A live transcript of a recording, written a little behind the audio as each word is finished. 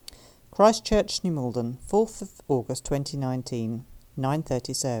Christchurch, New Malden, 4th of August 2019,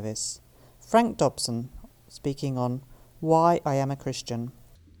 9:30 service. Frank Dobson speaking on Why I Am a Christian.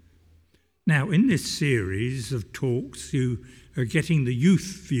 Now, in this series of talks, you are getting the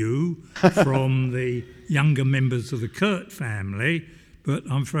youth view from the younger members of the Kurt family, but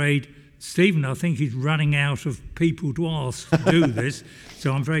I'm afraid Stephen, I think he's running out of people to ask to do this,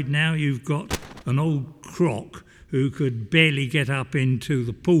 so I'm afraid now you've got an old crock who could barely get up into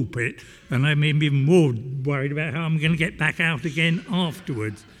the pulpit, and I'm even more worried about how I'm going to get back out again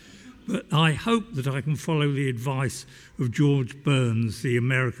afterwards. But I hope that I can follow the advice of George Burns, the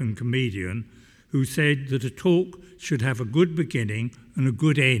American comedian, who said that a talk should have a good beginning and a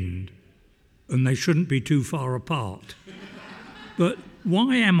good end, and they shouldn't be too far apart. But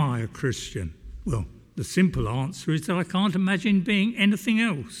why am I a Christian? Well, the simple answer is that I can't imagine being anything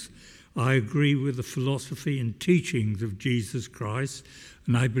else. I agree with the philosophy and teachings of Jesus Christ,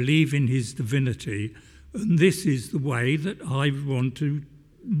 and I believe in his divinity, and this is the way that I want to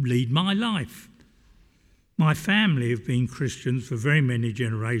lead my life. My family have been Christians for very many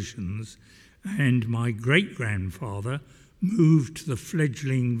generations, and my great-grandfather moved to the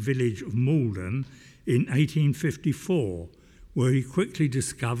fledgling village of Malden in 1854, where he quickly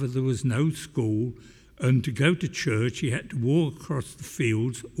discovered there was no school, and to go to church he had to walk across the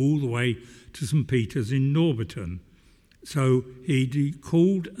fields all the way to St Peter's in Norbiton. So he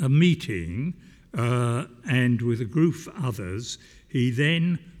called a meeting, and with a group of others, he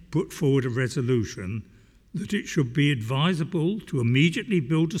then put forward a resolution that it should be advisable to immediately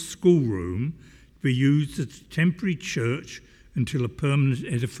build a schoolroom to be used as a temporary church until a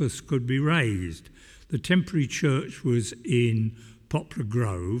permanent edifice could be raised. The temporary church was in Poplar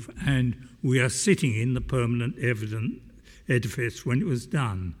Grove, and we are sitting in the permanent edifice when it was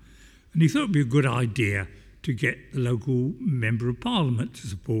done. And he thought it would be a good idea to get the local Member of Parliament to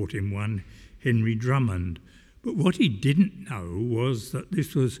support him, one Henry Drummond. But what he didn't know was that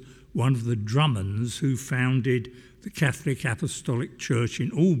this was one of the Drummonds who founded the Catholic Apostolic Church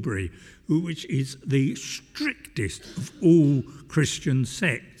in Albury, which is the strictest of all Christian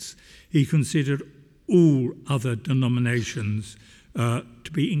sects. He considered all other denominations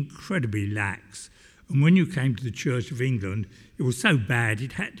to be incredibly lax. And when you came to the Church of England, it was so bad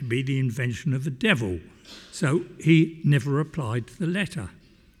it had to be the invention of the devil. So he never replied to the letter.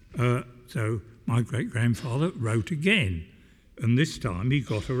 So my great-grandfather wrote again, and this time he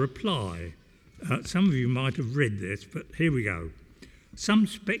got a reply. Some of you might have read this, but here we go. Some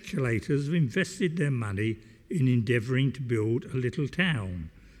speculators have invested their money in endeavouring to build a little town,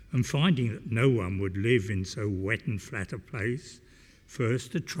 and finding that no one would live in so wet and flat a place,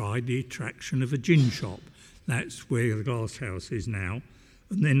 first had tried the attraction of a gin shop. That's where the glass house is now,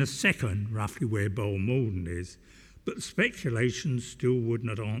 and then a second, roughly where Bowl Malden is. But the speculations still would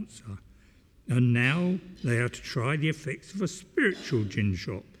not answer. And now they are to try the effects of a spiritual gin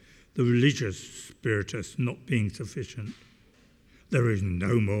shop, the religious spiritus not being sufficient. There is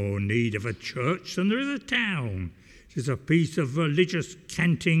no more need of a church than there is a town. It is a piece of religious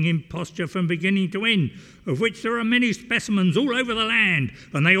canting imposture from beginning to end, of which there are many specimens all over the land,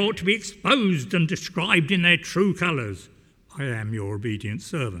 and they ought to be exposed and described in their true colours. I am your obedient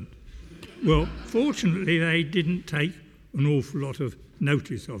servant. Well, fortunately, they didn't take an awful lot of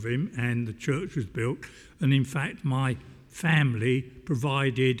notice of him, and the church was built, and in fact, my family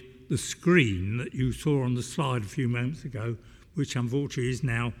provided the screen that you saw on the slide a few moments ago, which unfortunately is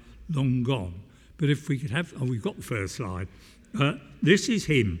now long gone. But if we could have, we've got the first slide. This is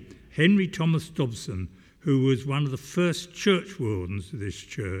him, Henry Thomas Dobson, who was one of the first church wardens of this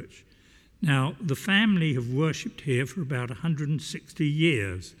church. Now, the family have worshipped here for about 160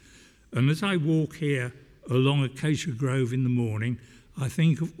 years. And as I walk here along Acacia Grove in the morning, I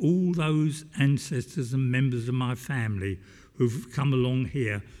think of all those ancestors and members of my family who've come along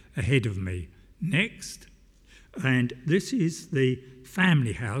here ahead of me. Next. And this is the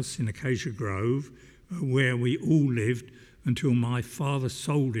family house in Acacia Grove, where we all lived until my father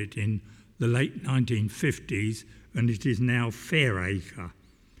sold it in the late 1950s, and it is now Fairacre.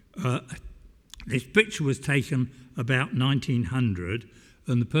 This picture was taken about 1900,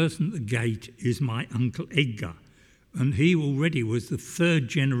 and the person at the gate is my Uncle Edgar, and he already was the third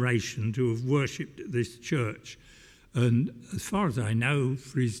generation to have worshipped at this church. And as far as I know,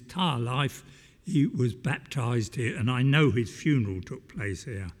 for his entire life, he was baptised here, and I know his funeral took place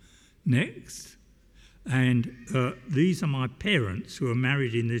here. Next. And these are my parents who were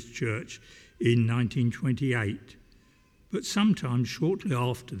married in this church in 1928. But sometime shortly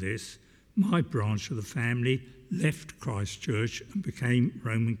after this, my branch of the family left Christchurch and became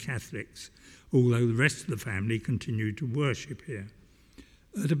Roman Catholics, although the rest of the family continued to worship here.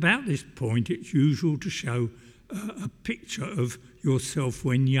 At about this point, it's usual to show a picture of yourself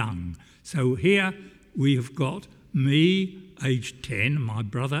when young. So here we have got me, aged 10, and my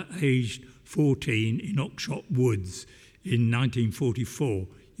brother, aged 14, in Oxshott Woods in 1944.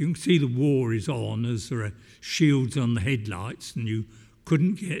 You can see the war is on as there are shields on the headlights and you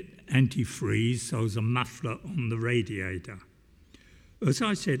couldn't get antifreeze, so there's a muffler on the radiator. As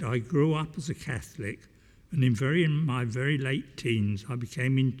I said, I grew up as a Catholic, and in my very late teens I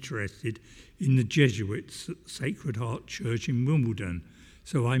became interested in the Jesuits at the Sacred Heart Church in Wimbledon,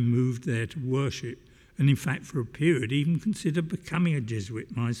 so I moved there to worship, and in fact for a period even considered becoming a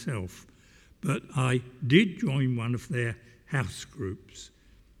Jesuit myself. But I did join one of their house groups,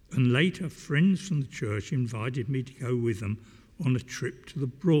 and later friends from the church invited me to go with them on a trip to the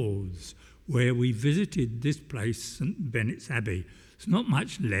Broads, where we visited this place, St Benet's Abbey. There's not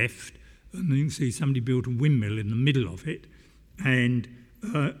much left, and you can see somebody built a windmill in the middle of it, and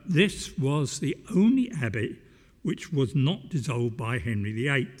this was the only abbey which was not dissolved by Henry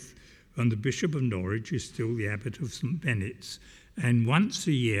VIII, and the Bishop of Norwich is still the Abbot of St Benet's, and once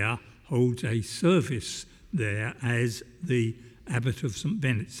a year holds a service there as the Abbot of St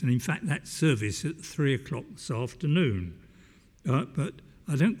Benet's, and in fact that service at 3 o'clock this afternoon. But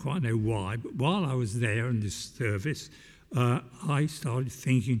I don't quite know why, but while I was there in this service, I started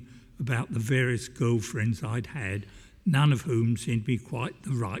thinking about the various girlfriends I'd had, none of whom seemed to be quite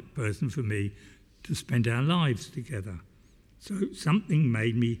the right person for me to spend our lives together. So something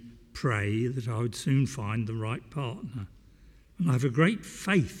made me pray that I would soon find the right partner. And I have a great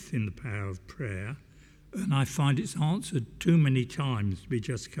faith in the power of prayer, and I find it's answered too many times to be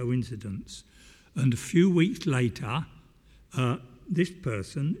just coincidence. And a few weeks later, this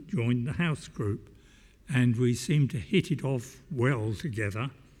person joined the house group, and we seemed to hit it off well together,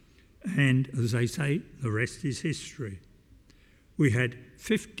 and as they say, the rest is history. We had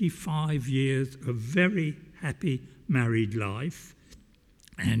 55 years of very happy married life,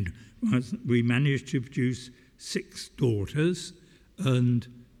 and we managed to produce 6 daughters, and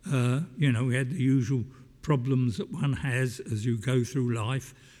we had the usual problems that one has as you go through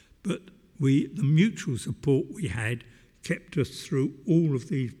life, but the mutual support we had kept us through all of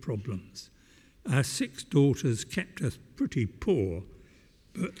these problems. Our 6 daughters kept us pretty poor,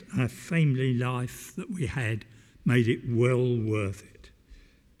 but our family life that we had made it well worth it.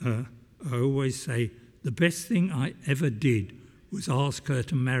 I always say the best thing I ever did was ask her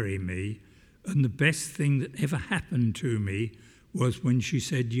to marry me, and the best thing that ever happened to me was when she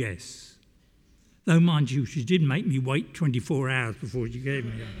said yes. Though, mind you, she did make me wait 24 hours before she gave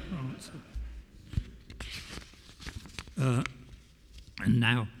me an answer. And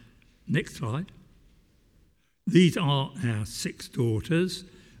now, next slide. These are our 6 daughters.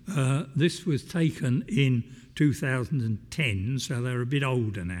 This was taken in 2010, so they're a bit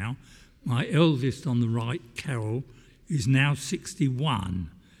older now. My eldest on the right, Carol, is now 61,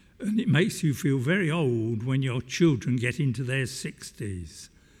 and it makes you feel very old when your children get into their 60s.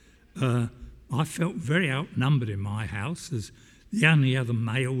 I felt very outnumbered in my house, as the only other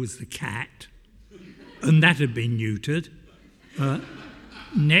male was the cat, and that had been neutered.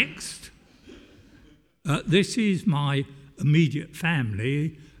 Next, this is my immediate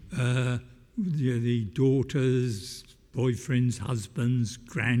family, the daughters, boyfriends, husbands,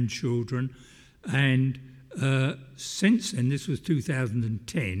 grandchildren, and since then, this was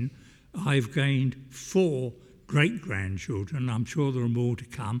 2010, I've gained 4 great-grandchildren. I'm sure there are more to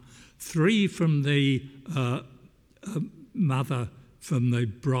come. 3 from the mother from the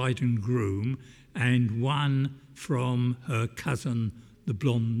bride and groom, and 1 from her cousin, the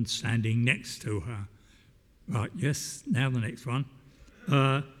blonde standing next to her. Right, yes, now the next one.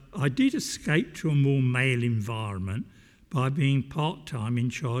 I did escape to a more male environment by being part-time in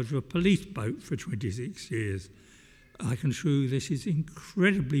charge of a police boat for 26 years. I can assure you this is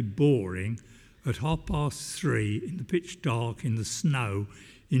incredibly boring at 3:30 in the pitch dark in the snow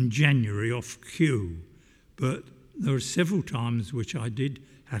in January off Kew. But there are several times which I did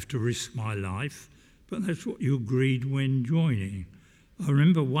have to risk my life, but that's what you agreed when joining. I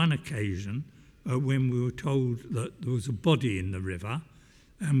remember one occasion when we were told that there was a body in the river,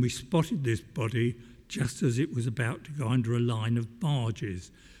 and we spotted this body just as it was about to go under a line of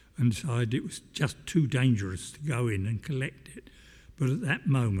barges, and decided it was just too dangerous to go in and collect it. But at that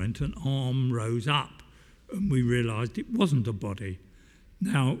moment, an arm rose up, and we realised it wasn't a body.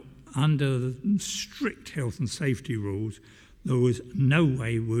 Now, under the strict health and safety rules, there was no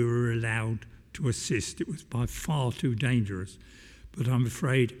way we were allowed to assist. It was by far too dangerous. But I'm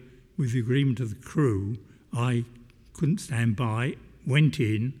afraid, with the agreement of the crew, I couldn't stand by, went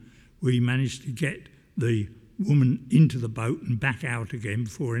in. We managed to get the woman into the boat and back out again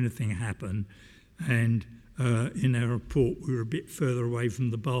before anything happened. And in our report, we were a bit further away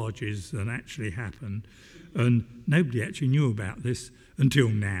from the barges than actually happened. And nobody actually knew about this until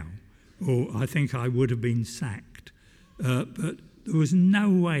now, or I think I would have been sacked. But there was no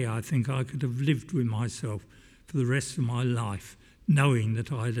way I think I could have lived with myself for the rest of my life, knowing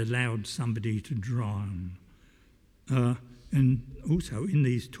that I'd allowed somebody to drown. And also in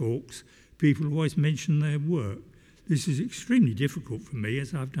these talks, people always mention their work. This is extremely difficult for me,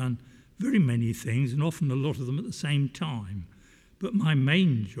 as I've done very many things, and often a lot of them at the same time. But my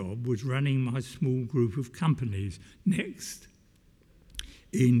main job was running my small group of companies, Next,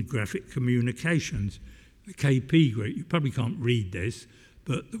 in graphic communications. The KP Group, you probably can't read this,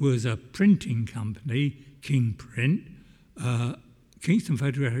 but there was a printing company, King Print, Kingston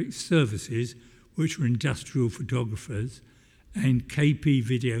Photographic Services, which were industrial photographers, and KP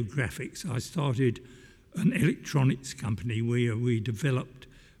Video Graphics. I started an electronics company where we developed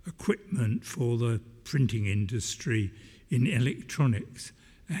equipment for the printing industry in electronics,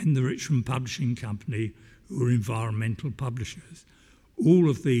 and the Richmond Publishing Company, who were environmental publishers. All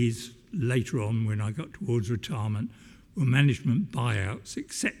of these, later on when I got towards retirement, were management buyouts,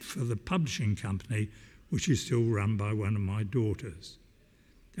 except for the publishing company, which is still run by one of my daughters.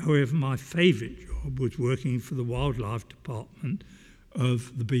 However, my favourite job was working for the wildlife department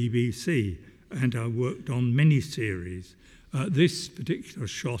of the BBC, and I worked on many series. This particular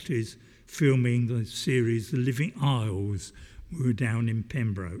shot is filming the series The Living Isles. We were down in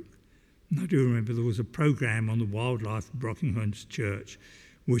Pembroke. And I do remember there was a programme on the wildlife of Brockenhurst Church,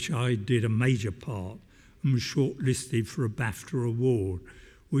 which I did a major part and was shortlisted for a BAFTA award.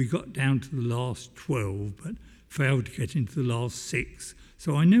 We got down to the last 12, but failed to get into the last 6.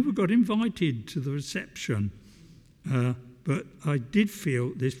 So I never got invited to the reception. But I did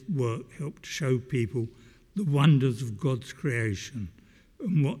feel this work helped to show people the wonders of God's creation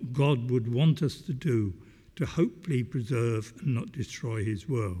and what God would want us to do to hopefully preserve and not destroy his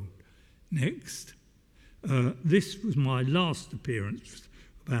world. Next. This was my last appearance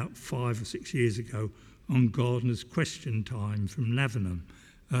about 5 or 6 years ago on Gardener's Question Time from Lavenham.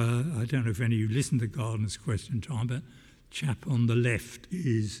 I don't know if any of you listened to Gardener's Question Time, but the chap on the left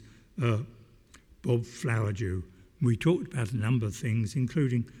is Bob Flowerdew. We talked about a number of things,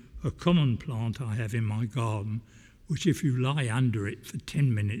 including a common plant I have in my garden, which if you lie under it for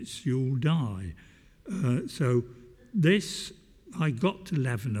 10 minutes, you'll die. So this, I got to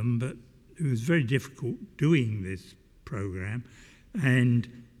Lavenham, but it was very difficult doing this programme. And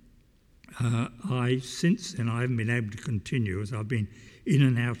since then, I haven't been able to continue, as I've been in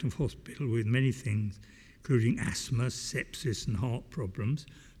and out of hospital with many things, including asthma, sepsis and heart problems,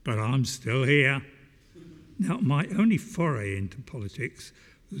 but I'm still here. Now, my only foray into politics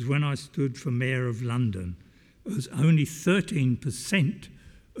was when I stood for Mayor of London, as only 13%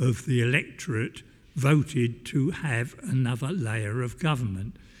 of the electorate voted to have another layer of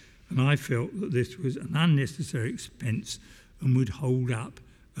government. And I felt that this was an unnecessary expense and would hold up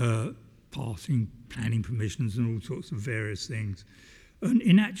passing planning permissions and all sorts of various things. And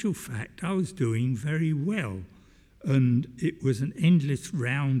in actual fact, I was doing very well. And it was an endless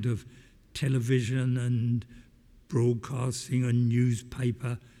round of television and broadcasting and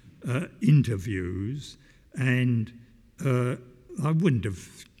newspaper interviews. And I wouldn't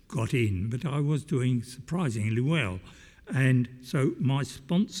have got in, but I was doing surprisingly well. And so my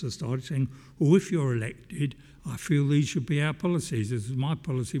sponsor started saying, oh, if you're elected, I feel these should be our policies. As my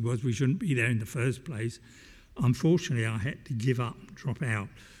policy was we shouldn't be there in the first place. Unfortunately, I had to give up and drop out,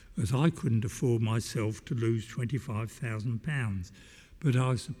 as I couldn't afford myself to lose £25,000. But I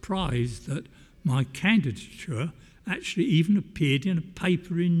was surprised that my candidature actually even appeared in a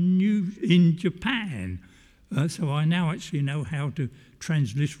paper in Japan. So I now actually know how to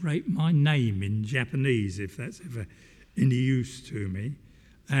transliterate my name in Japanese, if that's ever any use to me.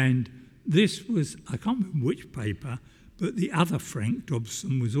 And this was, I can't remember which paper, but the other Frank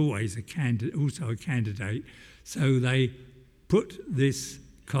Dobson was always also a candidate. So they put this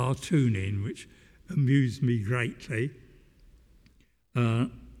cartoon in, which amused me greatly.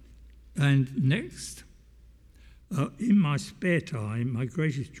 And next, in my spare time, my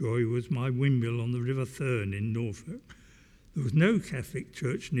greatest joy was my windmill on the River Thurne in Norfolk. There was no Catholic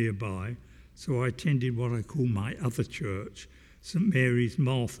church nearby, so I attended what I call my other church, St Mary's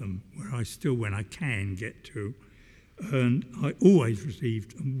Martham, where I still, when I can, get to. And I always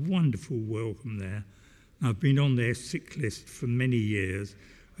received a wonderful welcome there. I've been on their sick list for many years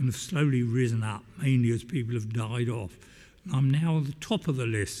and have slowly risen up, mainly as people have died off. And I'm now at the top of the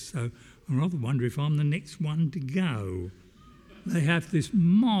list, so I rather wonder if I'm the next one to go. They have this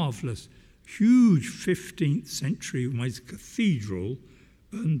marvellous huge 15th century almost cathedral,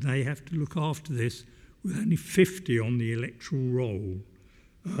 and they have to look after this with only 50 on the electoral roll.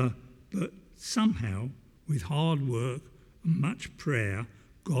 But somehow, with hard work and much prayer,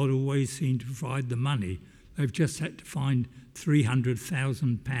 God always seemed to provide the money. They've just had to find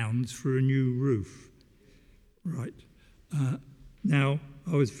 £300,000 for a new roof. Right. Now,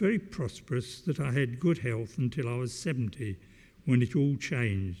 I was very prosperous that I had good health until I was 70, when it all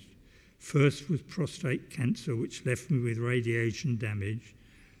changed. First was prostate cancer, which left me with radiation damage,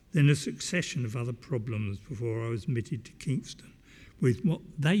 then a succession of other problems before I was admitted to Kingston with what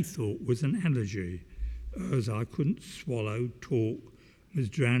they thought was an allergy, as I couldn't swallow, talk, was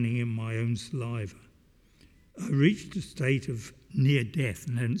drowning in my own saliva. I reached a state of near death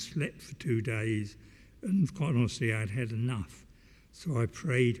and hadn't slept for 2 days, and quite honestly I'd had enough. So I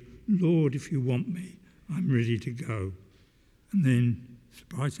prayed, Lord, if you want me, I'm ready to go. And then,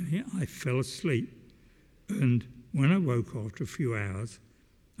 surprisingly, I fell asleep. And when I woke after a few hours,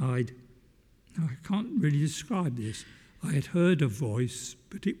 I can't really describe this. I had heard a voice,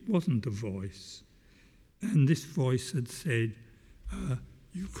 but it wasn't a voice. And this voice had said,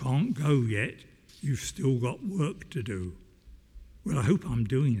 you can't go yet, you've still got work to do. Well, I hope I'm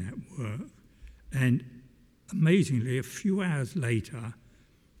doing that work. And amazingly, a few hours later,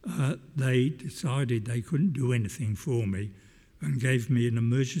 they decided they couldn't do anything for me and gave me an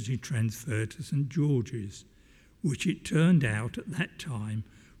emergency transfer to St George's, which it turned out at that time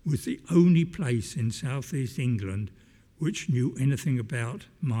was the only place in southeast England which knew anything about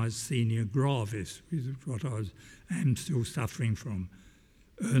myasthenia gravis, which is what I am still suffering from.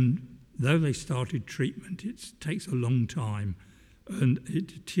 And though they started treatment, it takes a long time, and it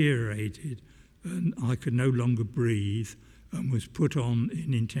deteriorated, and I could no longer breathe and was put on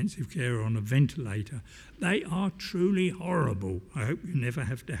in intensive care on a ventilator. They are truly horrible. I hope you never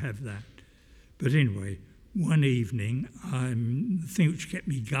have to have that. But anyway, one evening, the thing which kept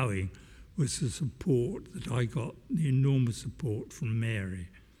me going was the support that I got, the enormous support from Mary.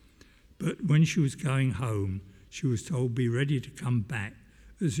 But when she was going home, she was told, be ready to come back,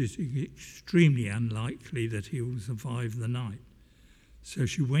 as it's extremely unlikely that he will survive the night. So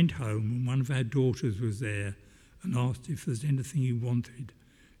she went home, and one of our daughters was there and asked if there's anything he wanted.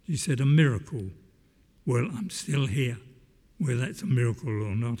 She said, a miracle. Well, I'm still here. Whether that's a miracle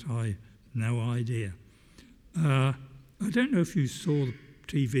or not, I have no idea. I don't know if you saw the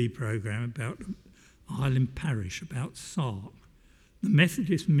TV programme about Island Parish, about Sark. The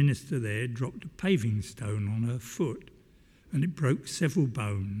Methodist minister there dropped a paving stone on her foot, and it broke several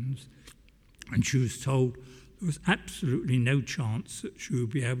bones, and she was told there was absolutely no chance that she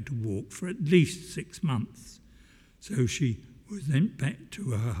would be able to walk for at least 6 months. So she was then back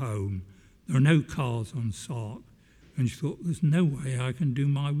to her home. There are no cars on Sark, and she thought, there's no way I can do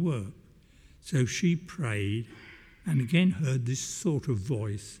my work. So she prayed and again heard this sort of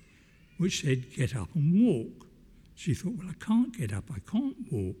voice which said, get up and walk. She thought, well, I can't get up, I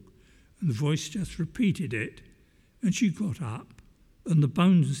can't walk. And the voice just repeated it. And she got up, and the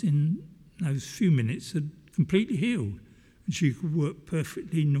bones in those few minutes had completely healed, and she could work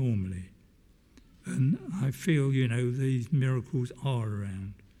perfectly normally. And I feel, these miracles are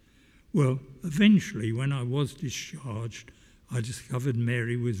around. Well, eventually, when I was discharged, I discovered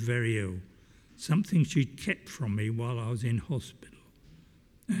Mary was very ill, something she'd kept from me while I was in hospital.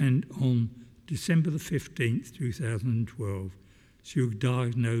 And on December the 15th, 2012, she was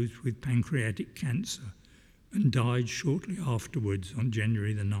diagnosed with pancreatic cancer and died shortly afterwards on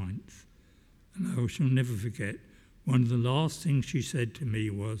January the 9th. And I shall never forget, one of the last things she said to me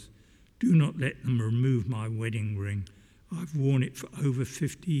was, do not let them remove my wedding ring. I've worn it for over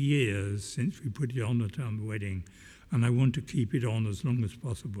 50 years since we put it on at our wedding, and I want to keep it on as long as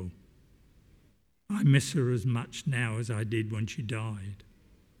possible. I miss her as much now as I did when she died.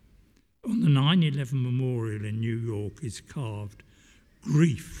 On the 9/11 memorial in New York is carved,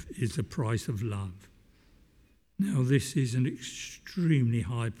 grief is the price of love. Now this is an extremely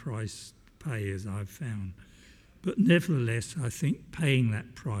high price to pay, as I've found, but nevertheless I think paying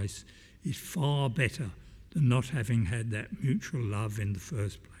that price is far better than not having had that mutual love in the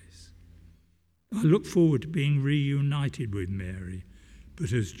first place. I look forward to being reunited with Mary,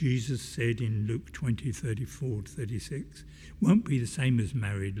 but as Jesus said in Luke 20:34-36, it won't be the same as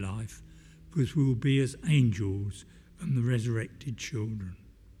married life, because we will be as angels and the resurrected children.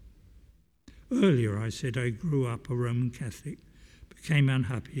 Earlier I said I grew up a Roman Catholic, became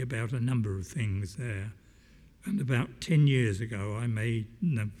unhappy about a number of things there, and about 10 years ago I made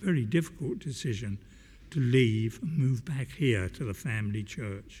a very difficult decision to leave and move back here to the family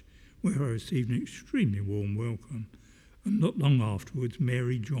church, where I received an extremely warm welcome, and not long afterwards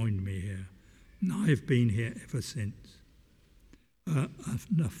Mary joined me here. and I have been here ever since.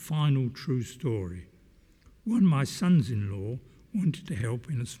 A final true story. One of my sons-in-law wanted to help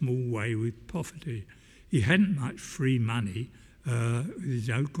in a small way with poverty. He hadn't much free money,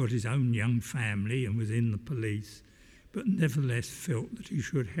 got his own young family and was in the police, but nevertheless felt that he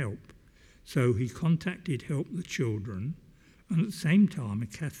should help. So he contacted Help the Children, and at the same time a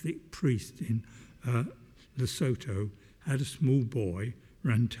Catholic priest in Lesotho had a small boy,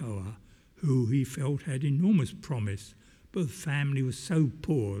 Rantoa, who he felt had enormous promise, but the family was so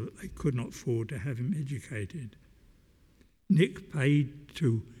poor that they could not afford to have him educated. Nick paid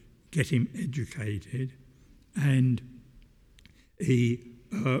to get him educated, and he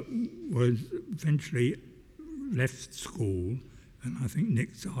was eventually left school, and I think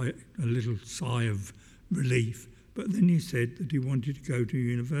Nick sighed a little sigh of relief, but then he said that he wanted to go to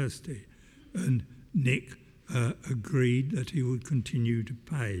university, and Nick agreed that he would continue to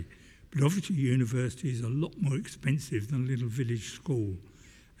pay. But obviously university is a lot more expensive than a little village school,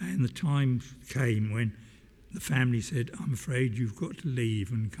 and the time came when the family said, I'm afraid you've got to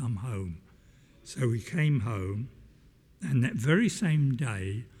leave and come home. So he came home, and that very same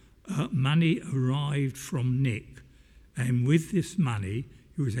day, money arrived from Nick, and with this money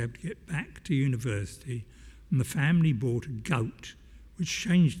he was able to get back to university, and the family bought a goat, which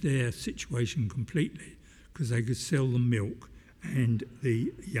changed their situation completely, because they could sell the milk and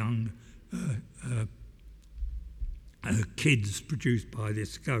the young kids produced by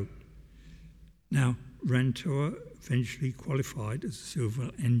this goat. Now, Rantoa eventually qualified as a civil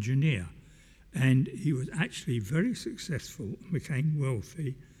engineer, and he was actually very successful and became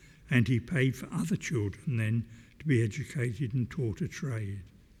wealthy, and he paid for other children then to be educated and taught a trade.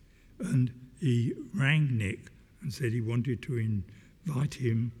 And he rang Nick and said he wanted to invite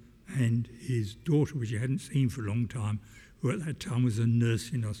him and his daughter, which he hadn't seen for a long time, who at that time was a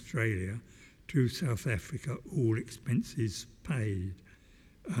nurse in Australia, to South Africa, all expenses paid.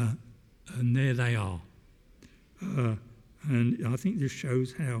 And there they are. And I think this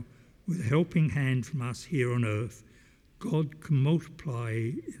shows how, with a helping hand from us here on earth, God can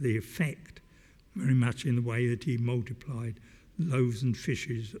multiply the effect very much in the way that he multiplied loaves and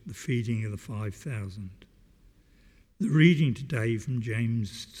fishes at the feeding of the 5,000. The reading today from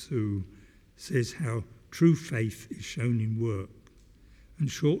James 2 says how true faith is shown in work. And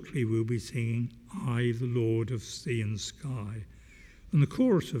shortly we'll be singing, I, the Lord of sea and sky. And the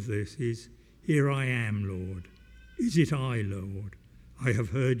chorus of this is, Here I am, Lord. Is it I, Lord? I have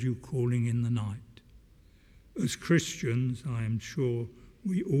heard you calling in the night. As Christians, I am sure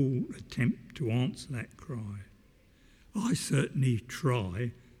we all attempt to answer that cry. I certainly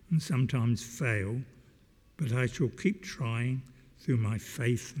try and sometimes fail, but I shall keep trying through my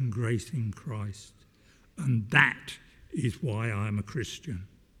faith and grace in Christ. And that is why I am a Christian.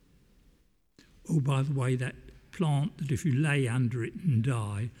 Oh, by the way, that plant that if you lay under it and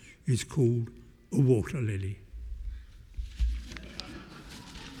die is called a water lily.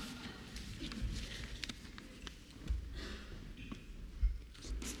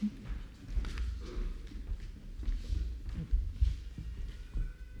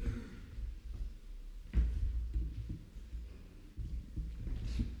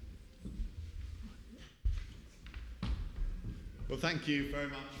 Well, thank you very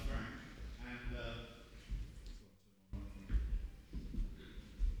much, Frank.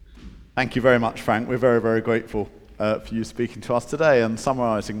 Thank you very much, Frank. We're very, very grateful for you speaking to us today and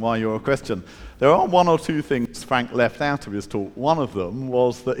summarising why you're a Christian. There are one or two things Frank left out of his talk. One of them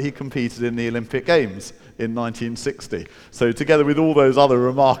was that he competed in the Olympic Games in 1960. So together with all those other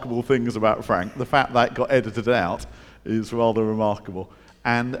remarkable things about Frank, the fact that got edited out is rather remarkable.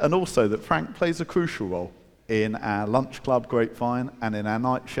 And also that Frank plays a crucial role in our lunch club Grapevine and in our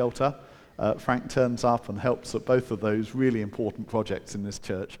night shelter. Frank turns up and helps at both of those really important projects in this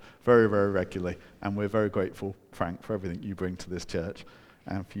church very, very regularly. And we're very grateful, Frank, for everything you bring to this church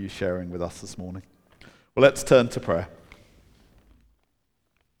and for you sharing with us this morning. Well, let's turn to prayer.